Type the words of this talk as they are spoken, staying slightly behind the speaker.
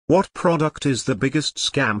What product is the biggest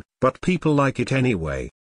scam, but people like it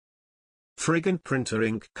anyway? Friggin' printer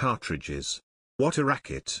ink cartridges. What a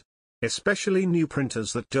racket. Especially new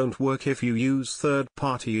printers that don't work if you use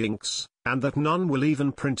third-party inks, and that none will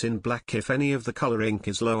even print in black if any of the color ink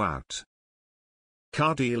is low out.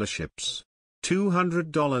 Car dealerships.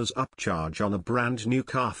 $200 upcharge on a brand new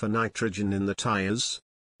car for nitrogen in the tires?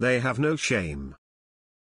 They have no shame.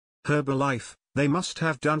 Herbalife, they must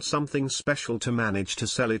have done something special to manage to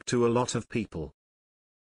sell it to a lot of people.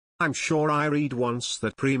 I'm sure I read once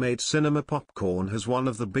that pre-made cinema popcorn has one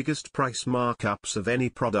of the biggest price markups of any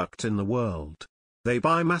product in the world. They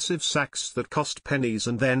buy massive sacks that cost pennies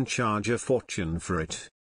and then charge a fortune for it.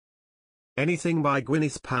 Anything by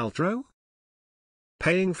Gwyneth Paltrow?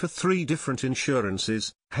 Paying for 3 different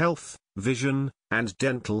insurances, health, vision, and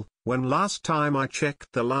dental, when last time I checked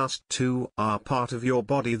the last 2 are part of your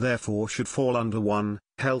body, therefore should fall under one,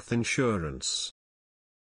 health insurance.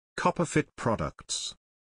 Copperfit products.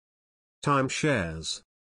 Timeshares.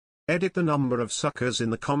 Edit the number of suckers in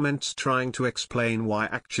the comments trying to explain why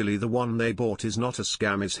actually the one they bought is not a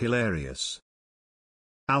scam is hilarious.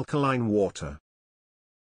 Alkaline water.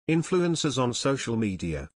 Influencers on social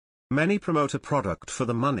media. Many promote a product for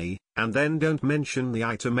the money, and then don't mention the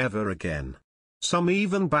item ever again. Some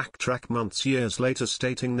even backtrack months years later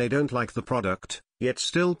stating they don't like the product, yet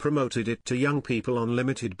still promoted it to young people on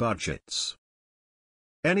limited budgets.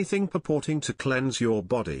 Anything purporting to cleanse your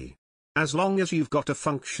body. As long as you've got a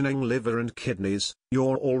functioning liver and kidneys,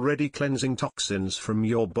 you're already cleansing toxins from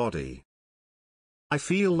your body. I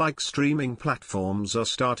feel like streaming platforms are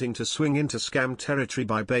starting to swing into scam territory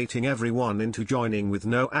by baiting everyone into joining with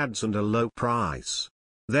no ads and a low price.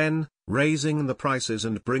 Then, raising the prices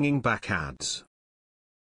and bringing back ads.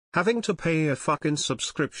 Having to pay a fucking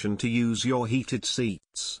subscription to use your heated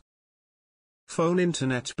seats. Phone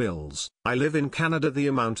internet bills. I live in Canada. The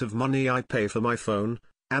amount of money I pay for my phone,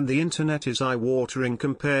 and the internet is eye-watering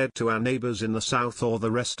compared to our neighbors in the south or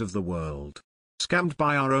the rest of the world. Scammed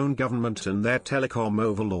by our own government and their telecom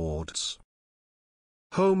overlords.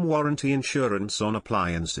 Home warranty insurance on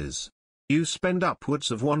appliances. You spend upwards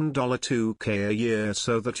of $1.2K a year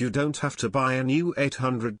so that you don't have to buy a new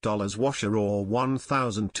 $800 washer or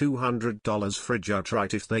 $1,200 fridge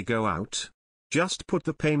outright if they go out. Just put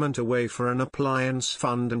the payment away for an appliance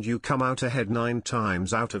fund and you come out ahead 9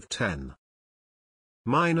 times out of 10.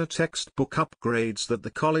 Minor textbook upgrades that the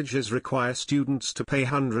colleges require students to pay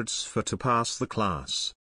hundreds for to pass the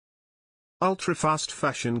class. Ultra-fast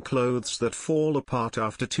fashion clothes that fall apart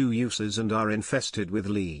after 2 uses and are infested with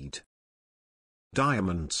lead.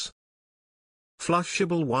 Diamonds.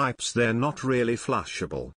 Flushable wipes. They're not really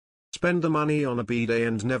flushable. Spend the money on a bidet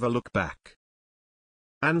and never look back.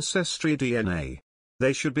 Ancestry DNA.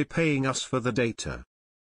 They should be paying us for the data.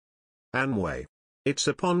 Amway. It's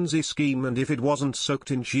a Ponzi scheme, and if it wasn't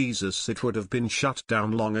soaked in Jesus it would have been shut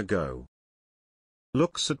down long ago.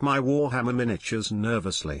 Looks at my Warhammer miniatures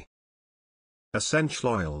nervously.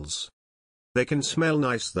 Essential oils. They can smell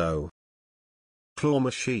nice though. Claw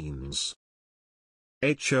machines.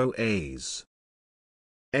 HOAs.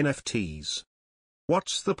 NFTs.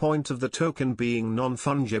 What's the point of the token being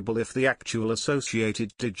non-fungible if the actual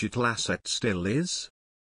associated digital asset still is?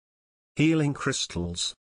 Healing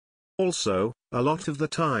crystals. Also, a lot of the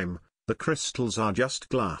time, the crystals are just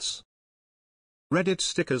glass. Reddit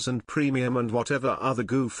stickers and premium and whatever other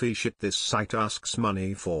goofy shit this site asks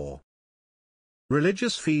money for.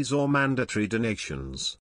 Religious fees or mandatory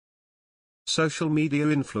donations. Social media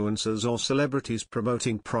influencers or celebrities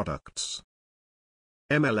promoting products.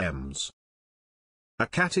 MLMs. A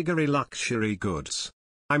category: luxury goods.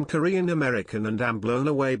 I'm Korean American and am blown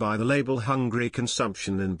away by the label hungry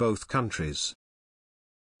consumption in both countries.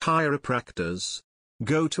 Chiropractors.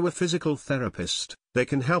 Go to a physical therapist, they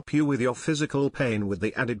can help you with your physical pain with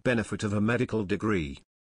the added benefit of a medical degree.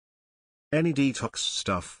 Any detox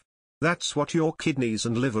stuff. That's what your kidneys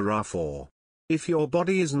and liver are for. If your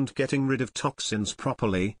body isn't getting rid of toxins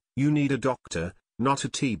properly, you need a doctor, not a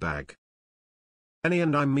teabag. Any,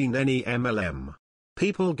 and I mean any, MLM.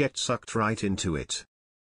 People get sucked right into it.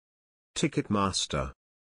 Ticketmaster.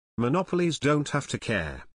 Monopolies don't have to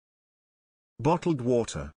care. Bottled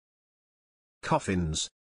water. Coffins.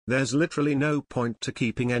 There's literally no point to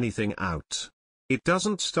keeping anything out. It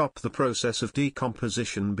doesn't stop the process of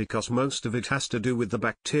decomposition because most of it has to do with the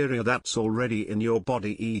bacteria that's already in your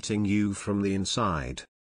body eating you from the inside.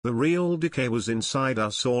 The real decay was inside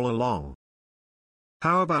us all along.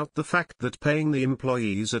 How about the fact that paying the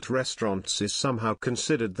employees at restaurants is somehow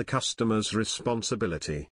considered the customer's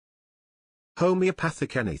responsibility?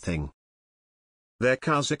 Homeopathic anything. Their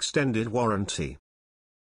car's extended warranty.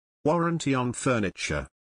 Warranty on furniture.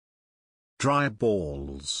 Dry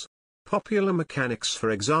balls. Popular Mechanics, for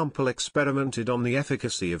example, experimented on the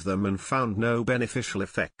efficacy of them and found no beneficial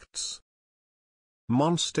effects.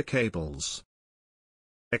 Monster cables.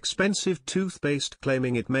 Expensive toothpaste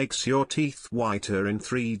claiming it makes your teeth whiter in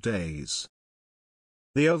 3 days.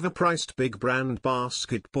 The overpriced big brand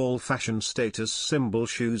basketball fashion status symbol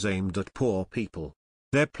shoes aimed at poor people.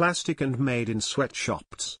 They're plastic and made in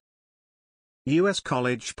sweatshops. US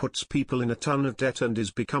college puts people in a ton of debt and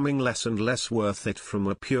is becoming less and less worth it from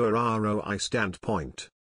a pure ROI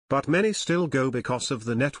standpoint. But many still go because of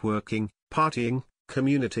the networking, partying,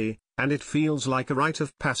 community, and it feels like a rite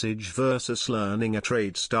of passage versus learning a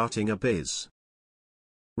trade, starting a biz.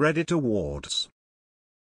 Reddit awards.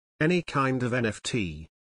 Any kind of NFT.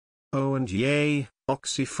 Oh and yay,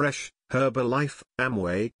 Oxyfresh, Herbalife,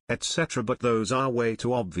 Amway, etc., but those are way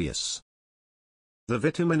too obvious. The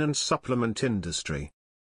vitamin and supplement industry.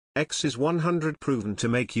 X is 100 proven to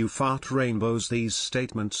make you fart rainbows. These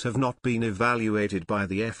statements have not been evaluated by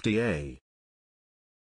the FDA.